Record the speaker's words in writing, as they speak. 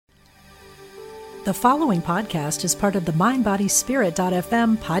The following podcast is part of the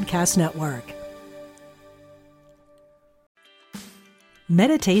MindBodySpirit.fm podcast network.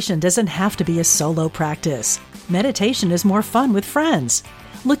 Meditation doesn't have to be a solo practice. Meditation is more fun with friends.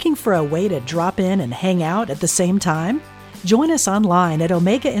 Looking for a way to drop in and hang out at the same time? Join us online at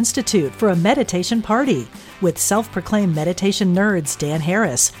Omega Institute for a meditation party with self-proclaimed meditation nerds Dan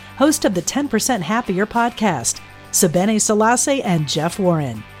Harris, host of the 10% Happier podcast, Sabene Selassie, and Jeff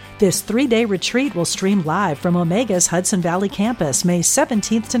Warren. This 3-day retreat will stream live from Omega's Hudson Valley campus May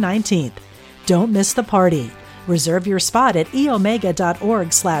 17th to 19th. Don't miss the party. Reserve your spot at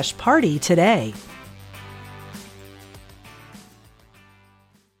eomega.org/party today.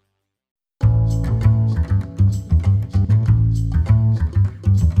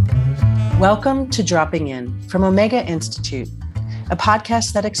 Welcome to Dropping In from Omega Institute, a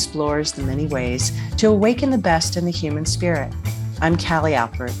podcast that explores the many ways to awaken the best in the human spirit. I'm Callie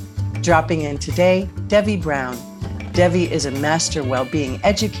Alpert. Dropping in today, Devi Brown. Devi is a master well-being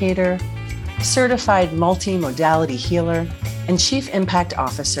educator, certified multi-modality healer, and Chief Impact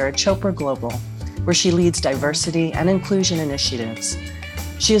Officer at Chopra Global, where she leads diversity and inclusion initiatives.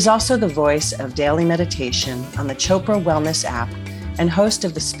 She is also the voice of daily meditation on the Chopra Wellness app and host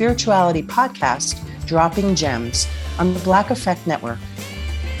of the spirituality podcast, Dropping Gems, on the Black Effect Network.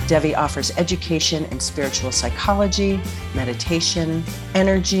 Devi offers education in spiritual psychology, meditation,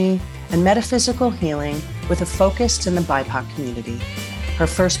 energy, and metaphysical healing with a focus in the BIPOC community. Her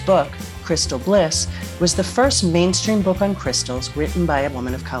first book, Crystal Bliss, was the first mainstream book on crystals written by a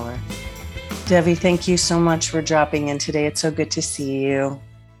woman of color. Devi, thank you so much for dropping in today. It's so good to see you.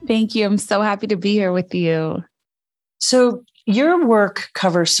 Thank you. I'm so happy to be here with you. So your work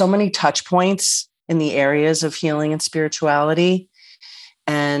covers so many touch points in the areas of healing and spirituality.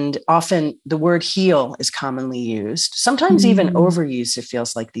 And often the word heal is commonly used, sometimes even overused, it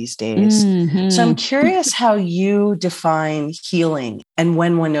feels like these days. So I'm curious how you define healing and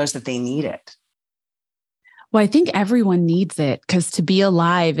when one knows that they need it. Well, I think everyone needs it because to be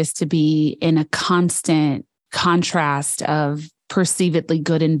alive is to be in a constant contrast of perceivedly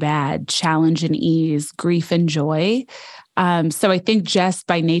good and bad, challenge and ease, grief and joy. So I think just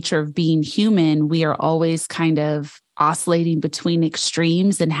by nature of being human, we are always kind of oscillating between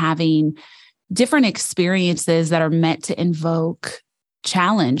extremes and having different experiences that are meant to invoke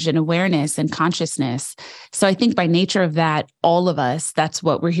challenge and awareness and consciousness. So I think by nature of that, all of us, that's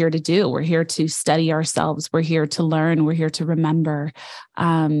what we're here to do. We're here to study ourselves. We're here to learn. We're here to remember.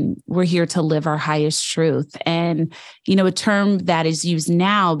 We're here to live our highest truth. And, a term that is used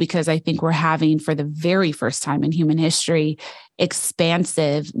now, because I think we're having for the very first time in human history,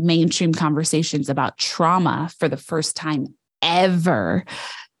 expansive mainstream conversations about trauma for the first time ever,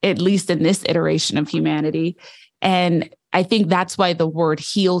 at least in this iteration of humanity. And I think that's why the word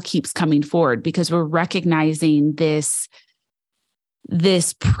heal keeps coming forward, because we're recognizing this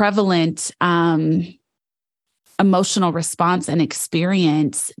prevalent emotional response and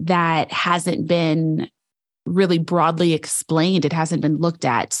experience that hasn't been really broadly explained. It hasn't been looked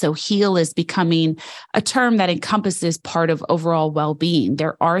at. So heal is becoming a term that encompasses part of overall well-being.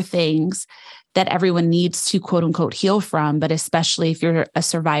 There are things that everyone needs to quote unquote heal from, but especially if you're a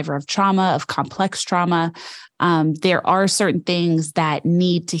survivor of trauma, of complex trauma, there are certain things that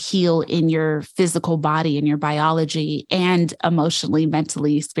need to heal in your physical body, in your biology, and emotionally,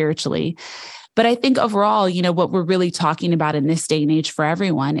 mentally, spiritually. But I think overall, what we're really talking about in this day and age for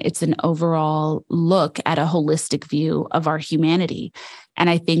everyone, it's an overall look at a holistic view of our humanity. And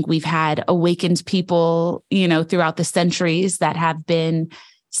I think we've had awakened people, throughout the centuries that have been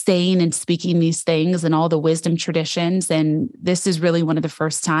saying and speaking these things and all the wisdom traditions. And this is really one of the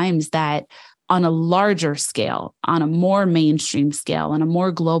first times that on a larger scale, on a more mainstream scale, on a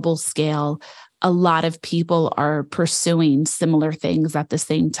more global scale, a lot of people are pursuing similar things at the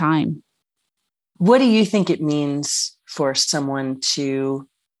same time. What do you think it means for someone to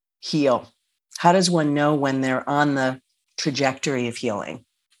heal? How does one know when they're on the trajectory of healing?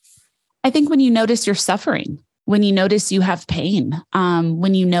 I think when you notice you're suffering, when you notice you have pain,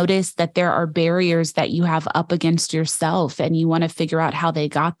 when you notice that there are barriers that you have up against yourself and you want to figure out how they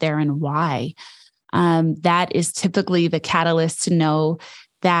got there and why, that is typically the catalyst to know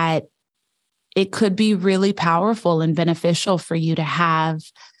that it could be really powerful and beneficial for you to have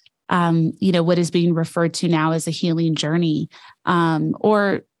what is being referred to now as a healing journey,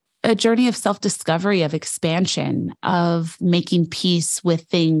 or a journey of self-discovery, of expansion, of making peace with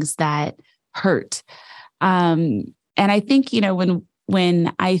things that hurt. And I think,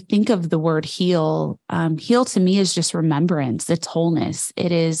 when I think of the word heal, heal to me is just remembrance. It's wholeness.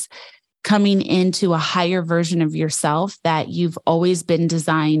 It is coming into a higher version of yourself that you've always been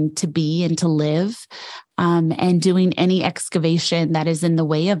designed to be and to live, and doing any excavation that is in the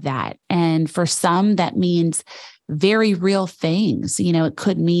way of that. And for some, that means very real things. It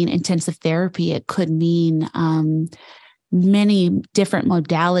could mean intensive therapy. It could mean many different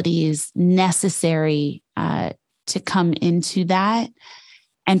modalities necessary to come into that.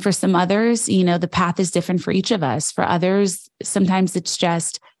 And for some others, the path is different for each of us. For others, sometimes it's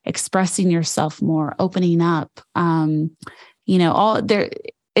just expressing yourself more, opening up.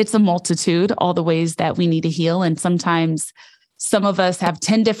 It's a multitude, all the ways that we need to heal. And sometimes some of us have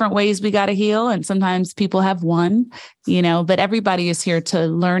 10 different ways we got to heal. And sometimes people have one, but everybody is here to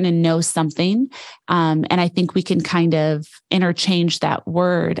learn and know something. And I think we can kind of interchange that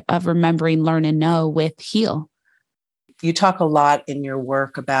word of remembering, learn, and know with heal. You talk a lot in your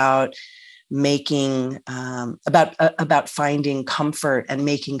work about making, about finding comfort and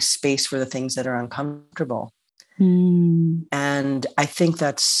making space for the things that are uncomfortable. And I think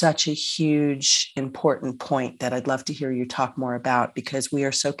that's such a huge, important point that I'd love to hear you talk more about, because we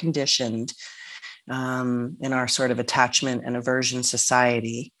are so conditioned in our sort of attachment and aversion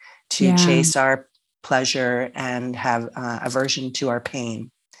society to chase our pleasure and have aversion to our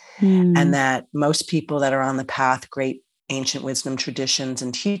pain. And that most people that are on the path, great ancient wisdom traditions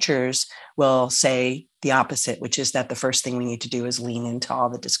and teachers will say the opposite, which is that the first thing we need to do is lean into all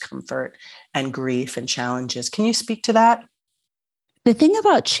the discomfort and grief and challenges. Can you speak to that? The thing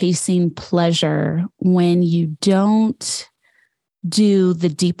about chasing pleasure when you don't do the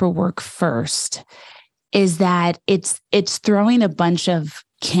deeper work first is that it's throwing a bunch of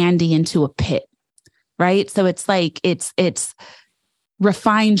candy into a pit, right? So it's like it's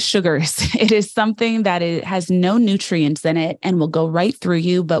refined sugars. It is something that it has no nutrients in it and will go right through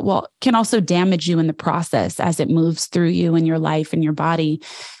you, but can also damage you in the process as it moves through you and your life and your body.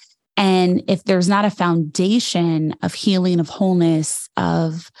 And if there's not a foundation of healing, of wholeness,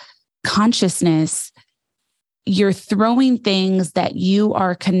 of consciousness, you're throwing things that you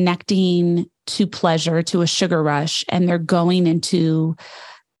are connecting to pleasure, to a sugar rush, and they're going into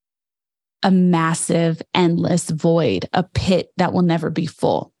a massive, endless void, a pit that will never be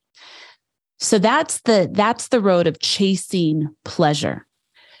full. So that's the road of chasing pleasure.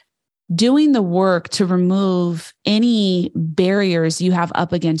 Doing the work to remove any barriers you have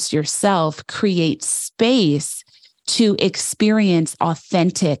up against yourself creates space to experience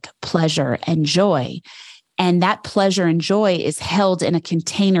authentic pleasure and joy. And that pleasure and joy is held in a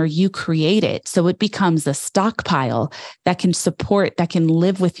container you created. So it becomes a stockpile that can support, that can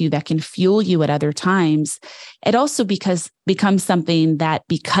live with you, that can fuel you at other times. It also becomes something that,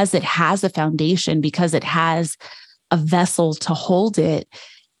 because it has a foundation, because it has a vessel to hold it,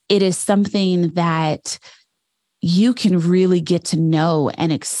 it is something that you can really get to know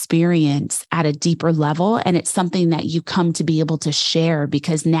and experience at a deeper level. And it's something that you come to be able to share,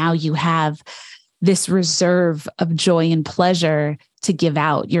 because now you have this reserve of joy and pleasure to give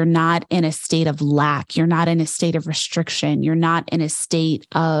out. You're not in a state of lack. You're not in a state of restriction. You're not in a state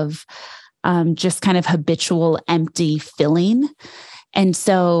of just kind of habitual empty filling. And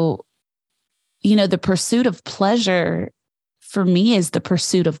so, the pursuit of pleasure for me is the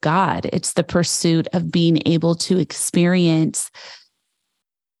pursuit of God. It's the pursuit of being able to experience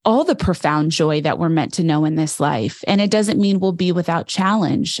all the profound joy that we're meant to know in this life. And it doesn't mean we'll be without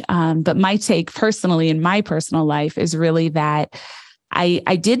challenge. But my take personally in my personal life is really that I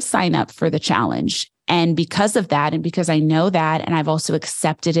did sign up for the challenge. And because of that, and because I know that, and I've also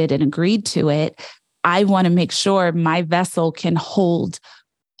accepted it and agreed to it, I want to make sure my vessel can hold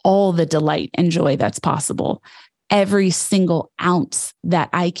all the delight and joy that's possible. Every single ounce that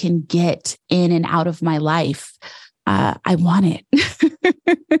I can get in and out of my life. I want it.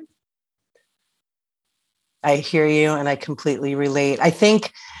 I hear you, and I completely relate. I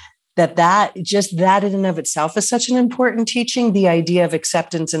think that in and of itself is such an important teaching, the idea of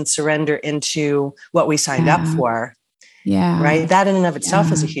acceptance and surrender into what we signed up for. Yeah. Right. That in and of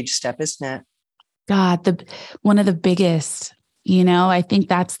itself is a huge step, isn't it? God, one of the biggest, I think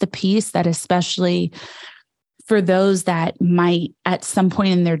that's the piece that, especially for those that might at some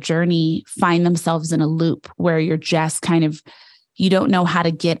point in their journey find themselves in a loop where you're just kind of, you don't know how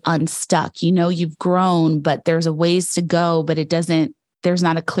to get unstuck. You've grown, but there's a ways to go, but there's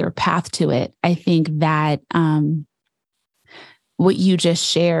not a clear path to it. I think that what you just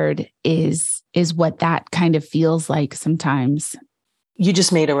shared is what that kind of feels like sometimes. You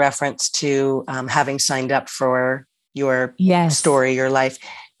just made a reference to having signed up for your story, your life.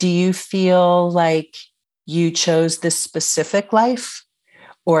 Do you feel like you chose this specific life,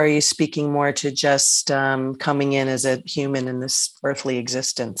 or are you speaking more to just coming in as a human in this earthly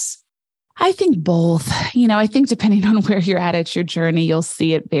existence? I think both. I think depending on where you're at your journey, you'll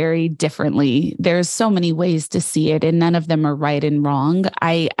see it very differently. There's so many ways to see it, and none of them are right and wrong.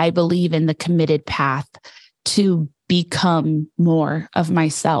 I believe in the committed path to become more of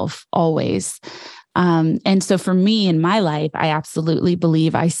myself always. And so for me in my life, I absolutely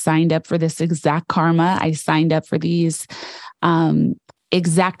believe I signed up for this exact karma. I signed up for these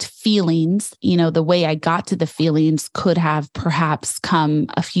exact feelings. The way I got to the feelings could have perhaps come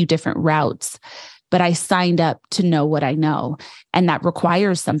a few different routes, but I signed up to know what I know. And that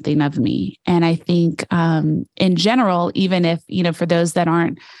requires something of me. And I think in general, even if, for those that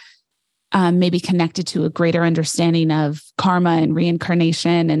aren't maybe connected to a greater understanding of karma and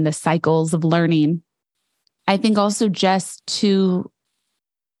reincarnation and the cycles of learning, I think also just to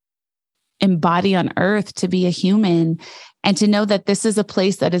embody on earth, to be a human, and to know that this is a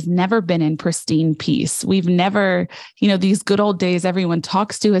place that has never been in pristine peace. We've never, these good old days everyone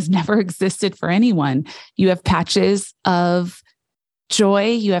talks to has never existed for anyone. You have patches of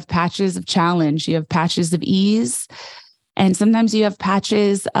joy, you have patches of challenge, you have patches of ease, and sometimes you have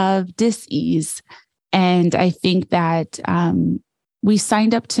patches of dis-ease. And I think that we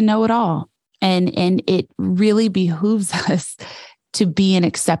signed up to know it all. And it really behooves us to be in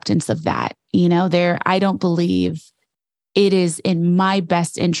acceptance of that. I don't believe it is in my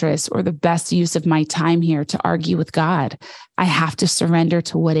best interest or the best use of my time here to argue with God. I have to surrender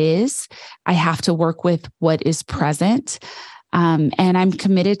to what is. I have to work with what is present. And I'm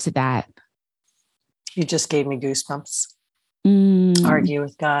committed to that. You just gave me goosebumps. Argue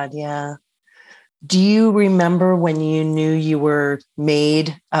with God. Yeah. Do you remember when you knew you were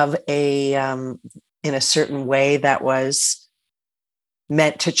made of in a certain way that was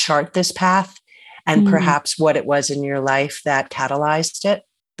meant to chart this path, and perhaps what it was in your life that catalyzed it?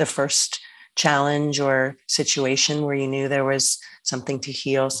 The first challenge or situation where you knew there was something to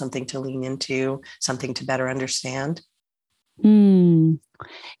heal, something to lean into, something to better understand?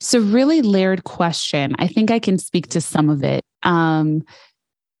 It's a really layered question. I think I can speak to some of it.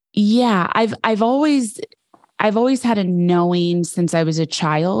 Yeah, I've always had a knowing since I was a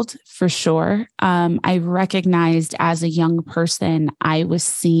child, for sure. I recognized as a young person, I was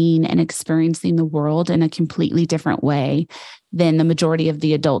seeing and experiencing the world in a completely different way than the majority of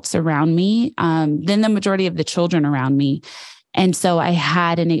the adults around me, than the majority of the children around me. And so I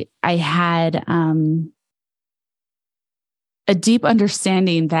had a deep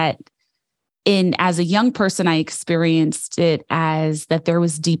understanding that as a young person, I experienced it as that there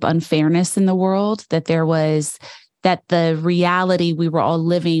was deep unfairness in the world, that the reality we were all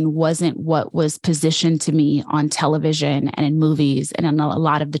living wasn't what was positioned to me on television and in movies and in a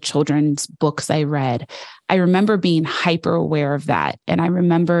lot of the children's books I read. I remember being hyper aware of that. And I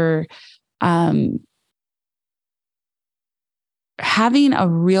remember having a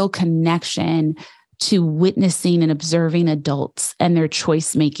real connection to witnessing and observing adults and their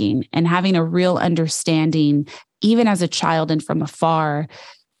choice making, and having a real understanding, even as a child and from afar,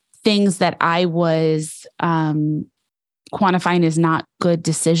 things that I was quantifying as not good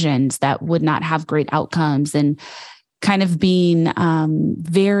decisions that would not have great outcomes, and kind of being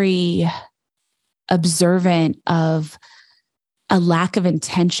very observant of a lack of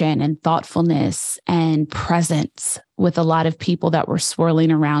intention and thoughtfulness and presence with a lot of people that were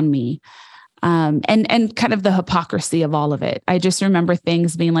swirling around me. And kind of the hypocrisy of all of it. I just remember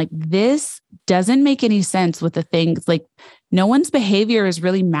things being like, this doesn't make any sense with the things, like no one's behavior is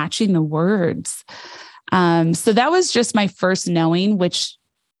really matching the words. So that was just my first knowing, which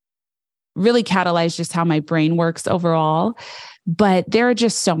really catalyzed just how my brain works overall. But there are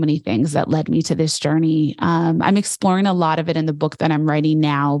just so many things that led me to this journey. I'm exploring a lot of it in the book that I'm writing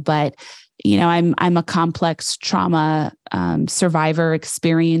now, but I'm a complex trauma survivor,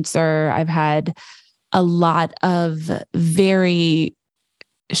 experiencer. I've had a lot of very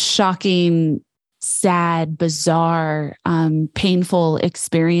shocking, sad, bizarre, painful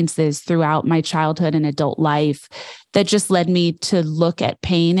experiences throughout my childhood and adult life that just led me to look at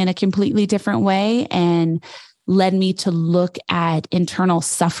pain in a completely different way, and led me to look at internal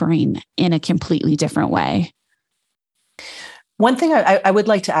suffering in a completely different way. One thing I would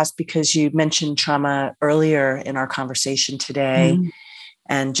like to ask, because you mentioned trauma earlier in our conversation today,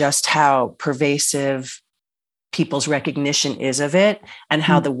 and just how pervasive people's recognition is of it, and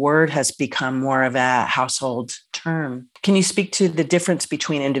how the word has become more of a household term. Can you speak to the difference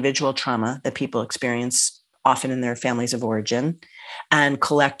between individual trauma that people experience often in their families of origin, and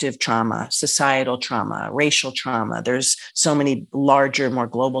collective trauma, societal trauma, racial trauma? There's so many larger, more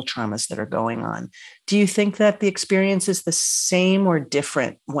global traumas that are going on. Do you think that the experience is the same or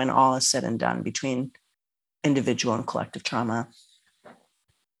different when all is said and done between individual and collective trauma?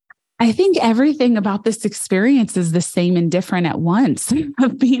 I think everything about this experience is the same and different at once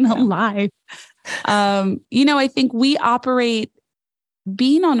of being alive. I think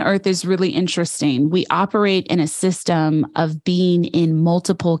being on earth is really interesting. We operate in a system of being in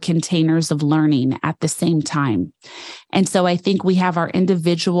multiple containers of learning at the same time. And so I think we have our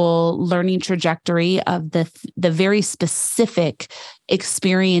individual learning trajectory of the very specific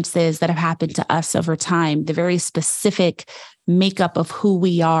experiences that have happened to us over time, the very specific makeup of who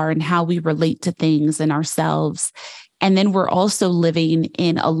we are and how we relate to things and ourselves. And then we're also living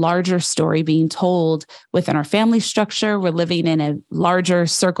in a larger story being told within our family structure. We're living in a larger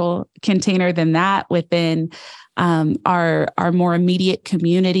circle container than that within our more immediate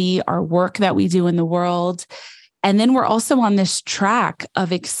community, our work that we do in the world. And then we're also on this track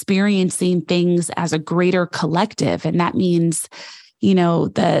of experiencing things as a greater collective. And that means,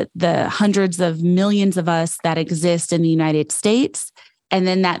 the hundreds of millions of us that exist in the United States. And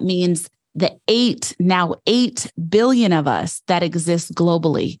then that means the 8 billion of us that exist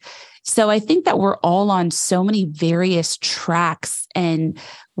globally. So I think that we're all on so many various tracks and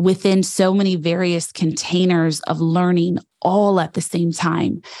within so many various containers of learning all at the same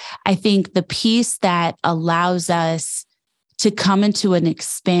time. I think the piece that allows us to come into an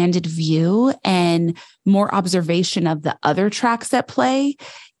expanded view and more observation of the other tracks at play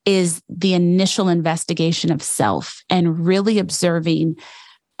is the initial investigation of self and really observing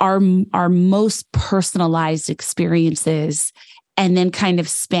our most personalized experiences, and then kind of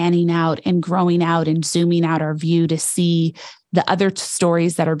spanning out and growing out and zooming out our view to see the other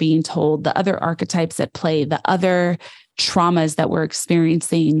stories that are being told, the other archetypes at play, the other traumas that we're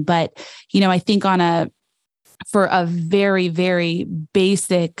experiencing. But, I think for a very, very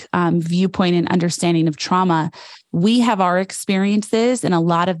basic viewpoint and understanding of trauma, we have our experiences, and a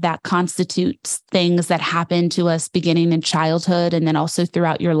lot of that constitutes things that happen to us beginning in childhood and then also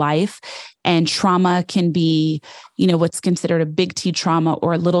throughout your life. And trauma can be, what's considered a big T trauma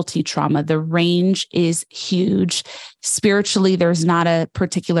or a little T trauma. The range is huge. Spiritually, there's not a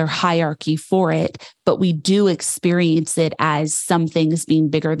particular hierarchy for it, but we do experience it as some things being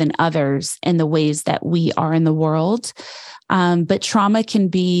bigger than others in the ways that we are in the world. But trauma can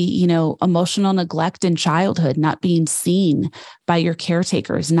be, emotional neglect in childhood, not being seen by your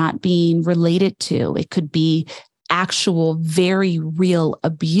caretakers, not being related to. It could be actual, very real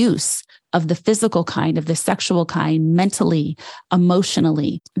abuse of the physical kind, of the sexual kind, mentally,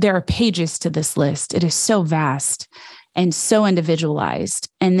 emotionally. There are pages to this list. It is so vast and so individualized.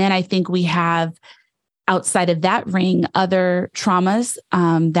 And then I think we have, outside of that ring, other traumas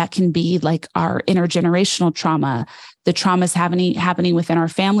that can be like our intergenerational trauma, the traumas happening within our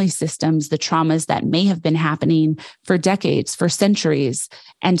family systems, the traumas that may have been happening for decades, for centuries,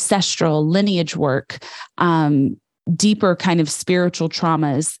 ancestral lineage work, deeper kind of spiritual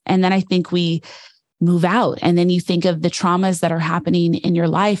traumas. And then I think we move out. And then you think of the traumas that are happening in your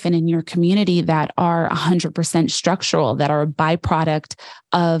life and in your community that are 100% structural, that are a byproduct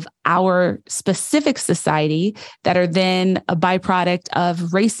of our specific society, that are then a byproduct of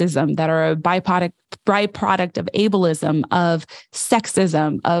racism, that are a byproduct of ableism, of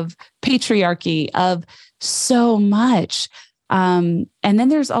sexism, of patriarchy, of so much. And then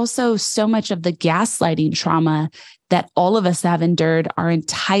there's also so much of the gaslighting trauma that all of us have endured our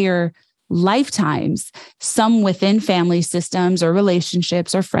entire lifetimes, some within family systems or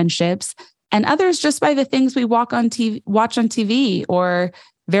relationships or friendships, and others just by the things we watch on TV, or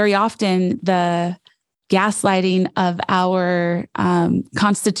very often the gaslighting of our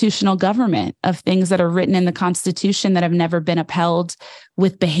constitutional government, of things that are written in the Constitution that have never been upheld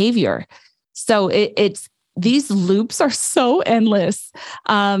with behavior. So it's these loops are so endless.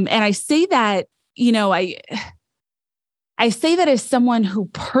 And I say that, I say that as someone who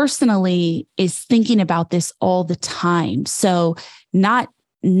personally is thinking about this all the time. So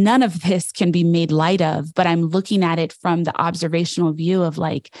none of this can be made light of, but I'm looking at it from the observational view of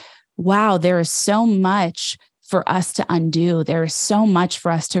like, wow, there is so much for us to undo. There is so much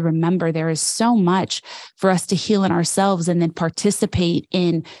for us to remember. There is so much for us to heal in ourselves and then participate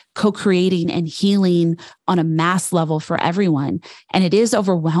in co-creating and healing on a mass level for everyone. And it is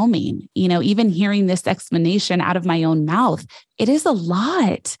overwhelming. Even hearing this explanation out of my own mouth, it is a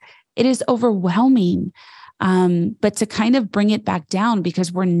lot. It is overwhelming. But to kind of bring it back down,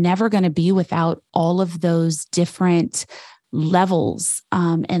 because we're never going to be without all of those different levels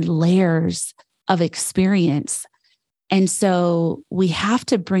and layers of experience. And so we have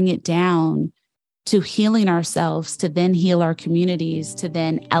to bring it down to healing ourselves, to then heal our communities, to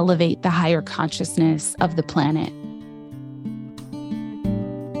then elevate the higher consciousness of the planet.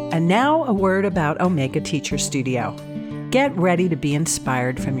 And now a word about Omega Teacher Studio. Get ready to be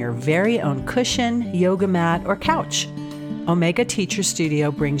inspired from your very own cushion, yoga mat, or couch. Omega Teacher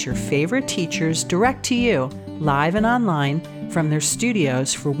Studio brings your favorite teachers direct to you, live and online, from their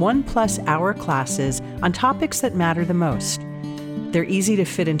studios for 1+ hour classes on topics that matter the most. They're easy to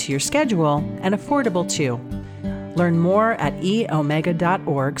fit into your schedule and affordable too. Learn more at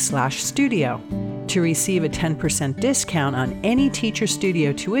eomega.org/studio. To receive a 10% discount on any Teacher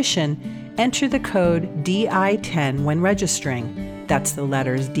Studio tuition, enter the code DI10 when registering. That's the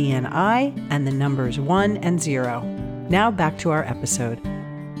letters DNI and the numbers 1 and 0. Now back to our episode.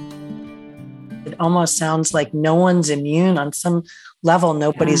 It almost sounds like no one's immune on some level.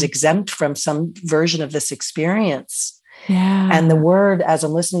 Nobody's exempt from some version of this experience. Yeah. And the word, as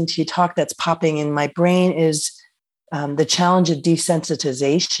I'm listening to you talk, that's popping in my brain is the challenge of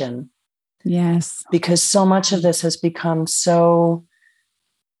desensitization. Yes. Because so much of this has become so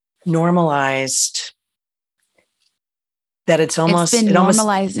normalized that it's been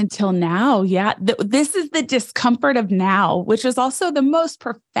normalized until now. Yeah. This is the discomfort of now, which is also the most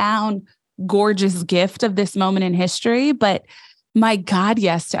profound, gorgeous gift of this moment in history. But my God,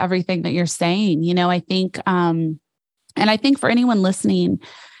 yes, to everything that you're saying. I think, and I think for anyone listening,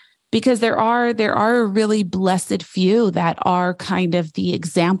 because there are a really blessed few that are kind of the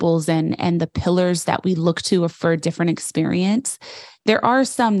examples and the pillars that we look to for a different experience. There are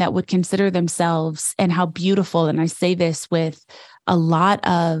some that would consider themselves, and how beautiful, and I say this with a lot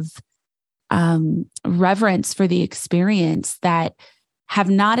of reverence for the experience, that have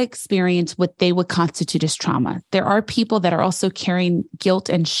not experienced what they would constitute as trauma. There are people that are also carrying guilt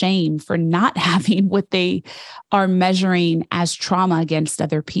and shame for not having what they are measuring as trauma against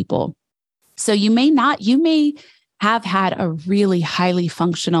other people. So you may have had a really highly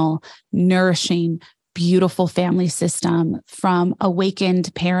functional, nourishing, beautiful family system from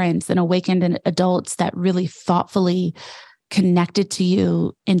awakened parents and awakened adults that really thoughtfully connected to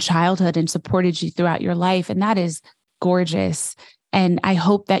you in childhood and supported you throughout your life. And that is gorgeous. And I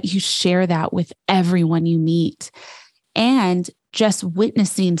hope that you share that with everyone you meet. And just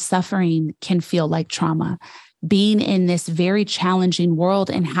witnessing suffering can feel like trauma. Being in this very challenging world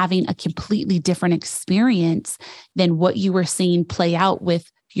and having a completely different experience than what you were seeing play out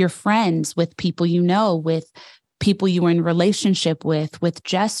with your friends, with people you know, with people you were in relationship with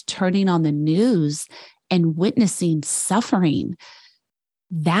just turning on the news and witnessing suffering.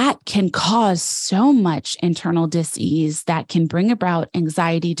 That can cause so much internal dis-ease that can bring about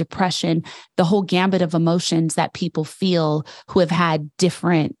anxiety, depression, the whole gambit of emotions that people feel who have had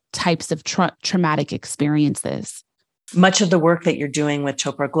different types of traumatic experiences. Much of the work that you're doing with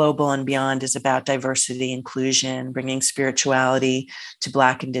Chopra Global and beyond is about diversity, inclusion, bringing spirituality to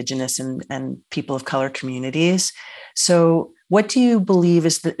Black, Indigenous, and people of color communities. So what do you believe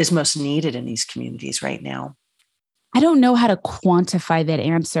is most needed in these communities right now? I don't know how to quantify that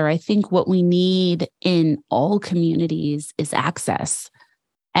answer. I think what we need in all communities is access.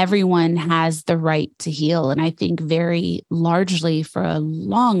 Everyone has the right to heal. And I think very largely for a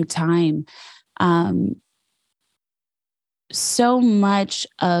long time, so much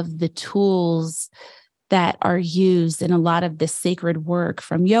of the tools that are used in a lot of the sacred work,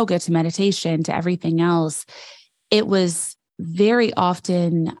 from yoga to meditation to everything else, it was very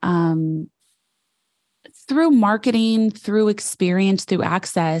often through marketing, through experience, through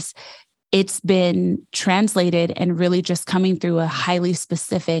access, it's been translated and really just coming through a highly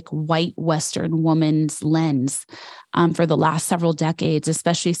specific white Western woman's lens for the last several decades,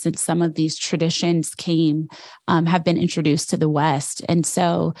 especially since some of these traditions have been introduced to the West. And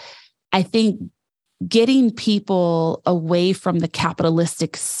so I think getting people away from the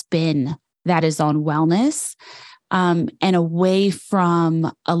capitalistic spin that is on wellness, and away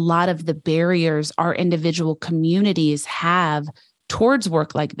from a lot of the barriers our individual communities have towards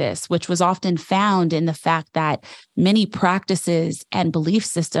work like this, which was often found in the fact that many practices and belief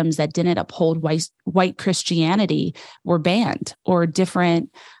systems that didn't uphold white Christianity were banned, or different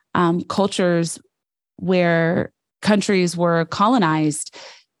cultures where countries were colonized,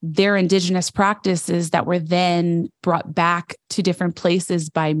 their indigenous practices that were then brought back to different places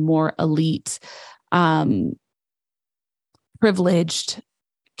by more elite, privileged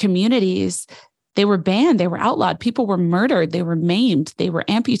communities, they were banned, they were outlawed, people were murdered, they were maimed, they were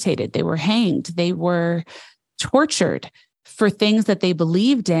amputated, they were hanged, they were tortured for things that they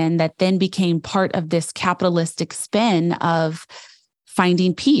believed in, that then became part of this capitalistic spin of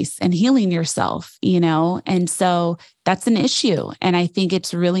finding peace and healing yourself, And so that's an issue. And I think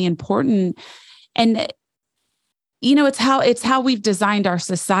it's really important. And it's how we've designed our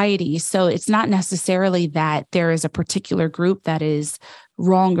society. So it's not necessarily that there is a particular group that is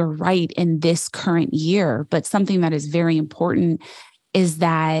wrong or right in this current year, but something that is very important is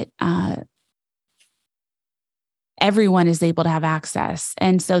that everyone is able to have access.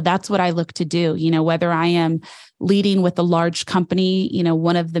 And so that's what I look to do, whether I am leading with a large company,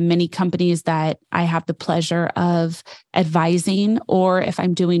 one of the many companies that I have the pleasure of advising, or if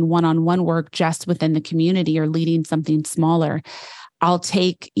I'm doing one-on-one work just within the community or leading something smaller, I'll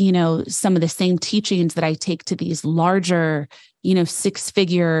take, some of the same teachings that I take to these larger,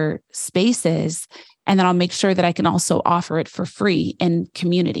 six-figure spaces. And then I'll make sure that I can also offer it for free in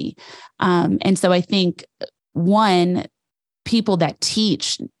community. And so I think one, people that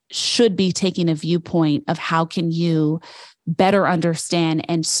teach should be taking a viewpoint of how can you better understand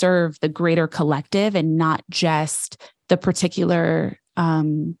and serve the greater collective and not just the particular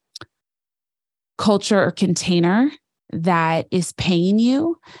culture or container that is paying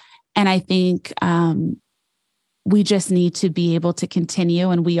you. And I think we just need to be able to continue,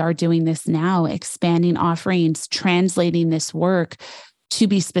 and we are doing this now, expanding offerings, translating this work to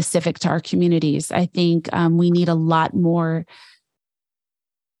be specific to our communities. I think we need a lot more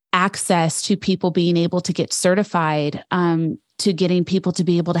access to people being able to get certified, to getting people to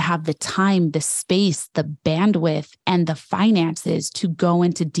be able to have the time, the space, the bandwidth, and the finances to go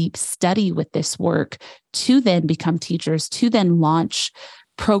into deep study with this work, to then become teachers, to then launch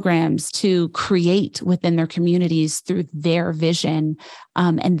programs, to create within their communities through their vision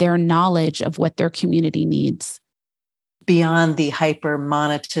and their knowledge of what their community needs. Beyond the hyper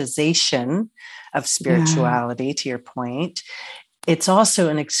monetization of spirituality, to your point, it's also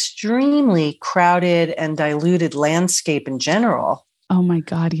an extremely crowded and diluted landscape in general. Oh my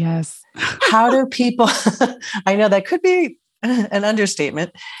God, yes. How do people, I know that could be an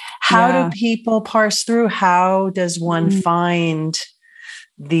understatement. How do people parse through? How does one find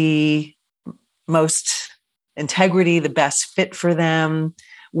the most integrity, the best fit for them,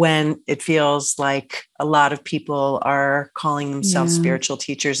 when it feels like a lot of people are calling themselves spiritual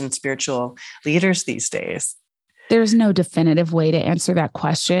teachers and spiritual leaders these days? There's no definitive way to answer that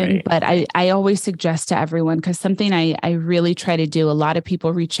question, but I always suggest to everyone, because something I really try to do, a lot of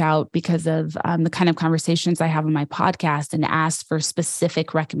people reach out because of the kind of conversations I have on my podcast and ask for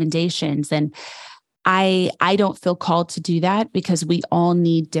specific recommendations. And I don't feel called to do that, because we all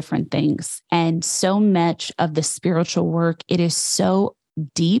need different things. And so much of the spiritual work, it is so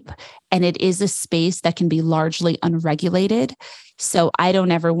deep, and it is a space that can be largely unregulated. So I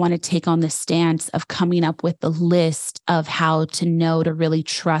don't ever want to take on the stance of coming up with the list of how to know to really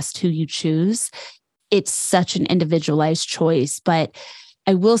trust who you choose. It's such an individualized choice. But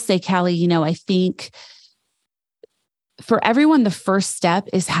I will say, Callie, I think for everyone, the first step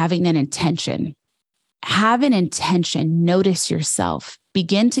is having an intention. Have an intention, notice yourself,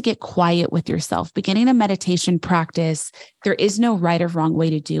 begin to get quiet with yourself, beginning a meditation practice. There is no right or wrong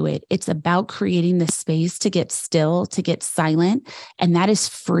way to do it. It's about creating the space to get still, to get silent, and that is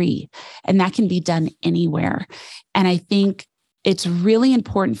free. And that can be done anywhere. And I think it's really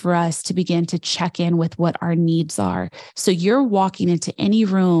important for us to begin to check in with what our needs are. So you're walking into any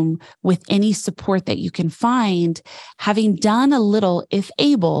room with any support that you can find, having done a little, if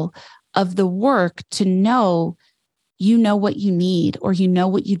able, of the work to know what you need, or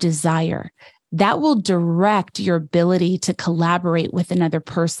what you desire. That will direct your ability to collaborate with another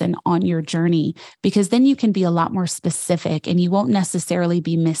person on your journey, because then you can be a lot more specific, and you won't necessarily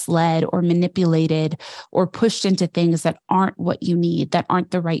be misled or manipulated or pushed into things that aren't what you need, that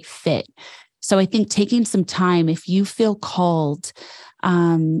aren't the right fit. So I think taking some time, if you feel called,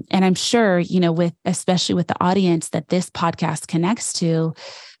 and I'm sure, especially with the audience that this podcast connects to,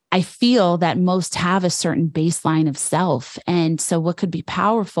 I feel that most have a certain baseline of self. And so what could be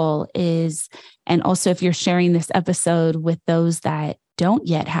powerful is, and also if you're sharing this episode with those that don't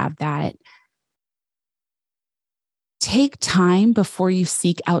yet have that, take time before you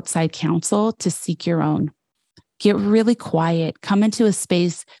seek outside counsel to seek your own. Get really quiet, come into a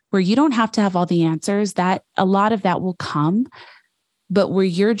space where you don't have to have all the answers. That a lot of that will come, but where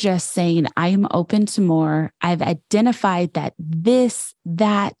you're just saying, I am open to more. I've identified that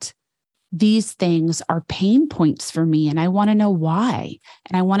these things are pain points for me, and I want to know why.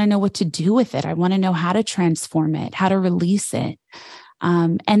 And I want to know what to do with it. I want to know how to transform it, how to release it.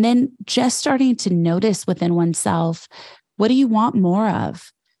 And then just starting to notice within oneself, what do you want more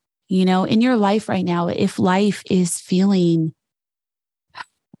of? In your life right now, if life is feeling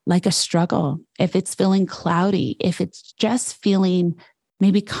like a struggle, if it's feeling cloudy, if it's just feeling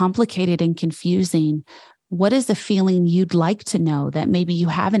maybe complicated and confusing, what is the feeling you'd like to know that maybe you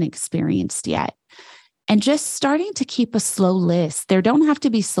haven't experienced yet? and just starting to keep a slow list. There don't have to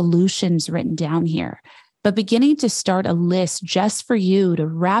be solutions written down here, but beginning to start a list just for you to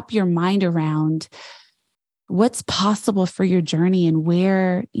wrap your mind around what's possible for your journey and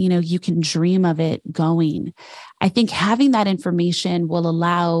where, you can dream of it going. I think having that information will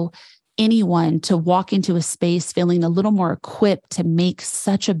allow anyone to walk into a space feeling a little more equipped to make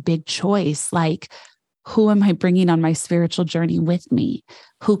such a big choice. Like, who am I bringing on my spiritual journey with me?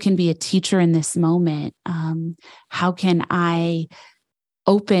 Who can be a teacher in this moment? How can I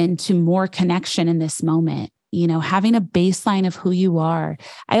open to more connection in this moment? Having a baseline of who you are.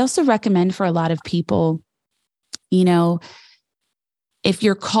 I also recommend for a lot of people, if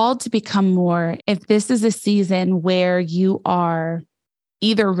you're called to become more, if this is a season where you are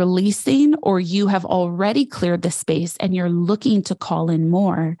either releasing or you have already cleared the space and you're looking to call in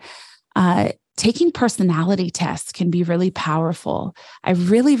more, taking personality tests can be really powerful. I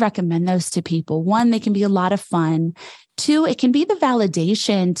really recommend those to people. One, they can be a lot of fun. Two, it can be the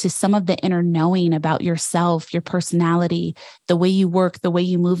validation to some of the inner knowing about yourself, your personality, the way you work, the way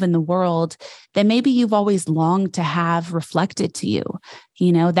you move in the world that maybe you've always longed to have reflected to you.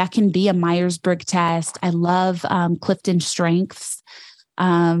 That can be a Myers-Briggs test. I love Clifton Strengths. There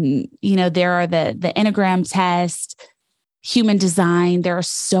are the Enneagram test, human design. There are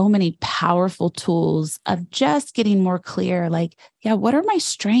so many powerful tools of just getting more clear. Like, what are my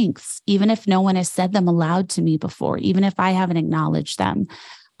strengths? Even if no one has said them aloud to me before, even if I haven't acknowledged them.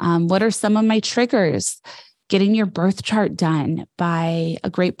 What are some of my triggers? Getting your birth chart done by a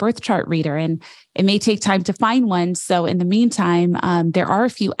great birth chart reader. And it may take time to find one. So in the meantime, there are a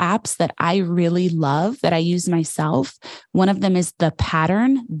few apps that I really love that I use myself. One of them is The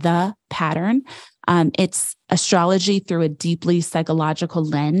Pattern. It's astrology through a deeply psychological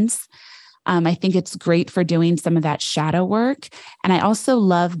lens. I think it's great for doing some of that shadow work. And I also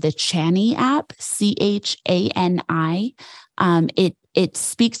love the Chani app, Chani. It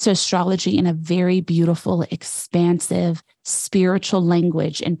speaks to astrology in a very beautiful, expansive, spiritual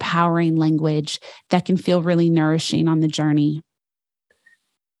language, empowering language that can feel really nourishing on the journey.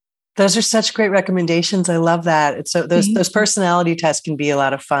 Those are such great recommendations. I love that. It's so those personality tests can be a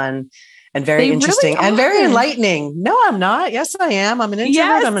lot of fun and very interesting and very enlightening. No, I'm not. Yes, I am. I'm an introvert.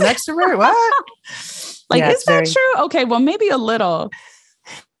 Yes. I'm an extrovert. What? Is that true? Okay, well, maybe a little.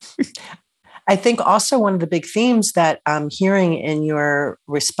 I think also one of the big themes that I'm hearing in your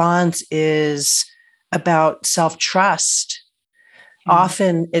response is about self-trust. Mm-hmm.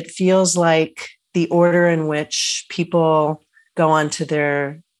 Often it feels like the order in which people go onto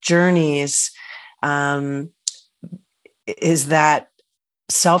their journeys is that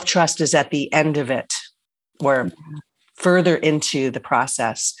self-trust is at the end of it or further into the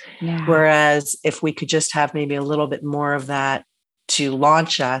process. Yeah. Whereas if we could just have maybe a little bit more of that to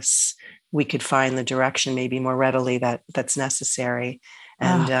launch us, we could find the direction maybe more readily that's necessary.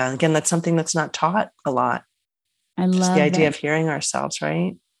 And again, that's something that's not taught a lot. I love just the idea of hearing ourselves,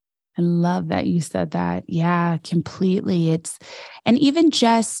 right? I love that you said that. Yeah, completely. And even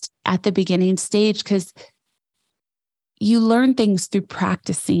just at the beginning stage, because you learn things through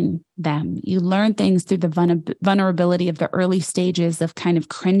practicing them. You learn things through the vulnerability of the early stages of kind of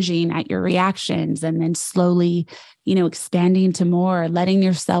cringing at your reactions and then slowly, expanding to more, letting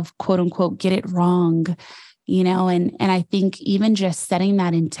yourself, quote unquote, get it wrong, and I think even just setting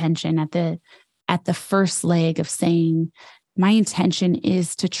that intention at the first leg of saying, my intention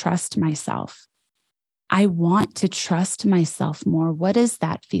is to trust myself. I want to trust myself more. What does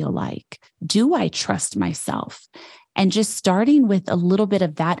that feel like? Do I trust myself? And just starting with a little bit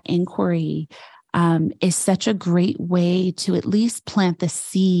of that inquiry is such a great way to at least plant the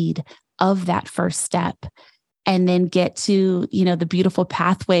seed of that first step and then get to, the beautiful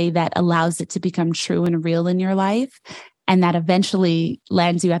pathway that allows it to become true and real in your life. And that eventually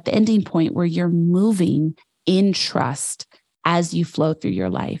lands you at the ending point where you're moving in trust as you flow through your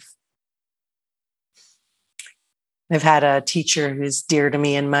life. I've had a teacher who's dear to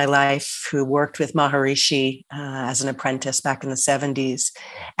me in my life who worked with Maharishi as an apprentice back in the 70s.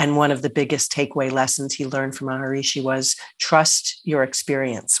 And one of the biggest takeaway lessons he learned from Maharishi was trust your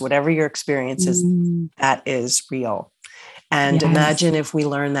experience. Whatever your experience is, that is real. And imagine if we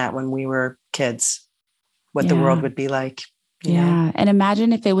learned that when we were kids, what the world would be like. You know? And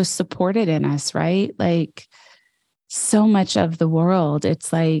imagine if it was supported in us, right? Like so much of the world,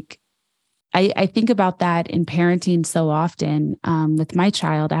 it's like, I think about that in parenting so often with my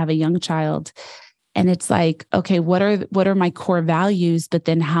child. I have a young child and it's like, okay, what are my core values? But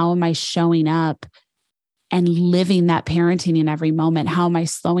then how am I showing up and living that parenting in every moment? How am I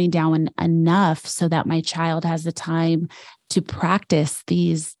slowing down enough so that my child has the time to practice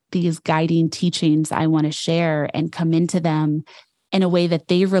these these guiding teachings I want to share and come into them in a way that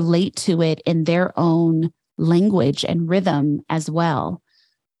they relate to it in their own language and rhythm as well.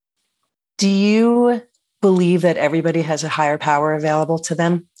 Do you believe that everybody has a higher power available to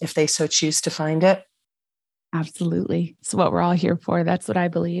them if they so choose to find it? Absolutely. It's what we're all here for. That's what I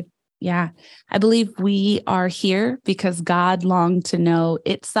believe. Yeah. I believe we are here because God longed to know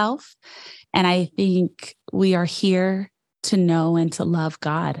itself. And I think we are here to know and to love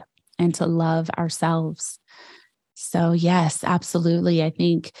God and to love ourselves. So yes, absolutely. I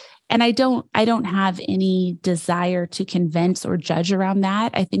think, and I don't have any desire to convince or judge around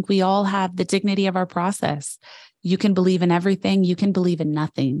that. I think we all have the dignity of our process. You can believe in everything. You can believe in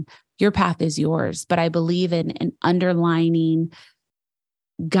nothing. Your path is yours. But I believe in an underlining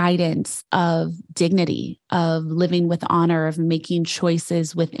guidance of dignity, of living with honor, of making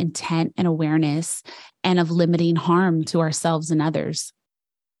choices with intent and awareness, and of limiting harm to ourselves and others.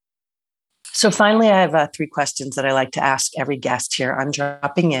 So finally, I have 3 questions that I like to ask every guest here. I'm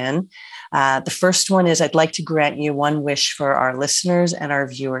dropping in. The first one is, I'd like to grant you one wish for our listeners and our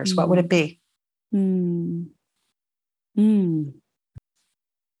viewers. What would it be? One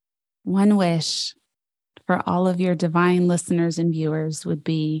wish for all of your divine listeners and viewers would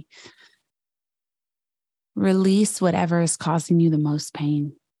be release whatever is causing you the most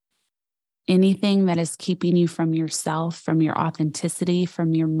pain. Anything that is keeping you from yourself, from your authenticity,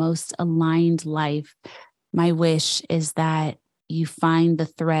 from your most aligned life. My wish is that you find the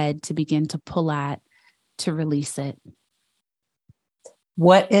thread to begin to pull at, to release it.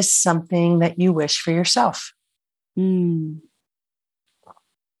 What is something that you wish for yourself?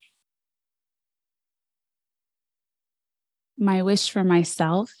 My wish for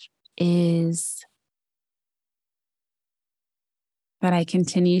myself is that I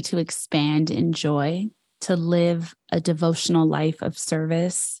continue to expand in joy, to live a devotional life of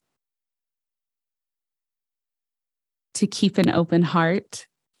service, to keep an open heart,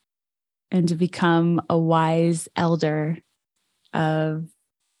 and to become a wise elder of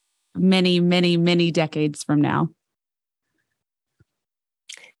many, many, many decades from now.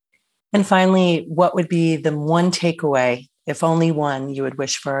 And finally, what would be the one takeaway, if only one, you would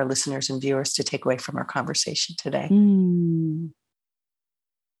wish for our listeners and viewers to take away from our conversation today?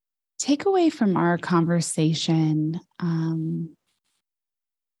 Take away from our conversation,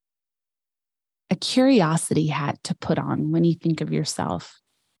 a curiosity hat to put on when you think of yourself.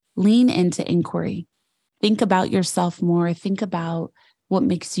 Lean into inquiry. Think about yourself more. Think about what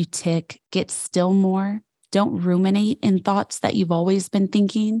makes you tick. Get still more. Don't ruminate in thoughts that you've always been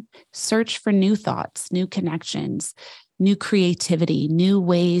thinking. Search for new thoughts, new connections, new creativity, new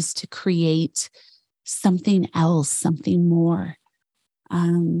ways to create something else, something more.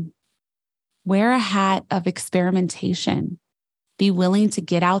 Wear a hat of experimentation. Be willing to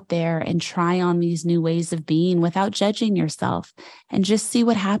get out there and try on these new ways of being without judging yourself, and just see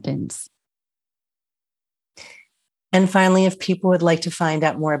what happens. And finally, if people would like to find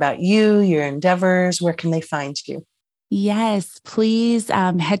out more about you, your endeavors, where can they find you? Yes, please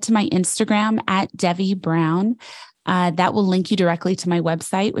head to my Instagram at Devi Brown. That will link you directly to my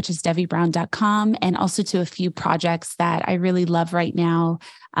website, which is devibrown.com, and also to a few projects that I really love right now.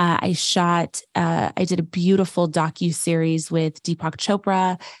 I did a beautiful docu-series with Deepak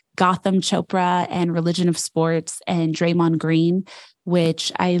Chopra, Gotham Chopra, and Religion of Sports, and Draymond Green,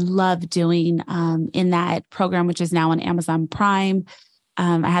 which I love doing in that program, which is now on Amazon Prime.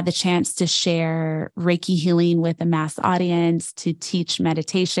 I had the chance to share Reiki healing with a mass audience, to teach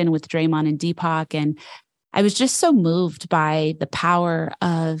meditation with Draymond and Deepak, and I was just so moved by the power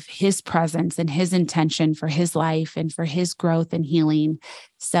of his presence and his intention for his life and for his growth and healing.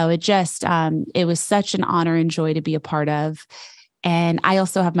 So it was such an honor and joy to be a part of. And I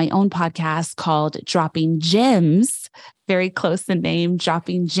also have my own podcast called Dropping Gems, very close in name,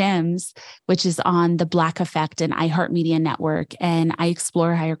 Dropping Gems, which is on the Black Effect and iHeartMedia Network. And I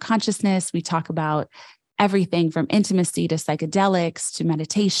explore higher consciousness. We talk about everything from intimacy to psychedelics to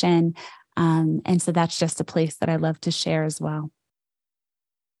meditation. And so that's just a place that I love to share as well.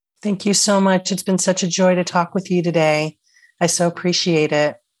 Thank you so much. It's been such a joy to talk with you today. I so appreciate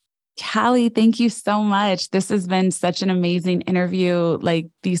it. Callie, thank you so much. This has been such an amazing interview. Like,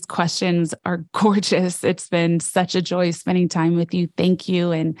 these questions are gorgeous. It's been such a joy spending time with you. Thank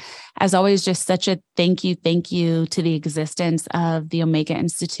you. And as always, just such a thank you to the existence of the Omega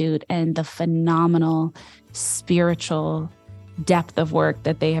Institute and the phenomenal spiritual depth of work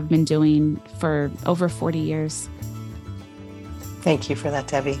that they have been doing for over 40 years. Thank you for that,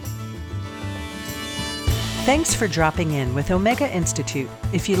 Devi. Thanks for dropping in with Omega Institute.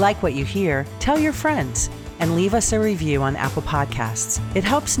 If you like what you hear, tell your friends. and leave us a review on Apple Podcasts. It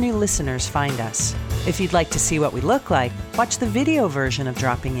helps new listeners find us. If you'd like to see what we look like, watch the video version of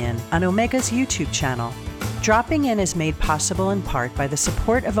Dropping In on Omega's YouTube channel. Dropping In is made possible in part by the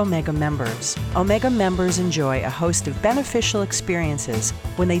support of Omega members. Omega members enjoy a host of beneficial experiences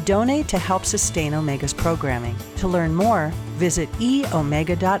when they donate to help sustain Omega's programming. To learn more, visit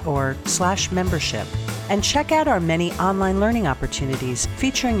eomega.org/membership and check out our many online learning opportunities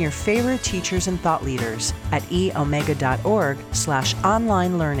featuring your favorite teachers and thought leaders at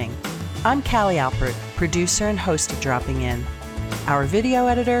eomega.org/online learning. I'm Callie Alpert, producer and host of Dropping In. Our video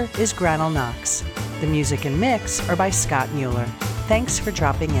editor is Granell Knox. The music and mix are by Scott Mueller. Thanks for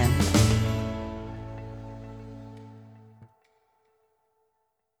dropping in.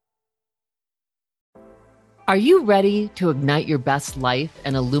 Are you ready to ignite your best life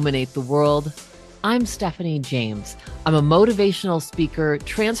and illuminate the world? I'm Stephanie James. I'm a motivational speaker,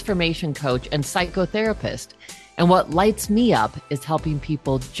 transformation coach, and psychotherapist. And what lights me up is helping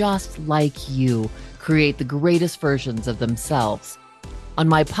people just like you create the greatest versions of themselves. On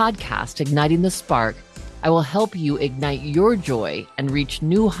my podcast, Igniting the Spark, I will help you ignite your joy and reach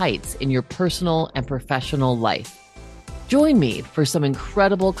new heights in your personal and professional life. Join me for some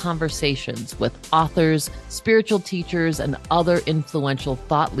incredible conversations with authors, spiritual teachers, and other influential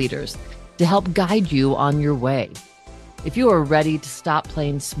thought leaders to help guide you on your way. If you are ready to stop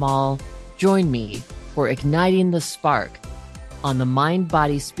playing small, join me for Igniting the Spark on the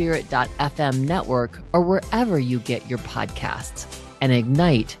mindbodyspirit.fm network or wherever you get your podcasts, and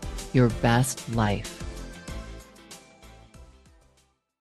ignite your best life.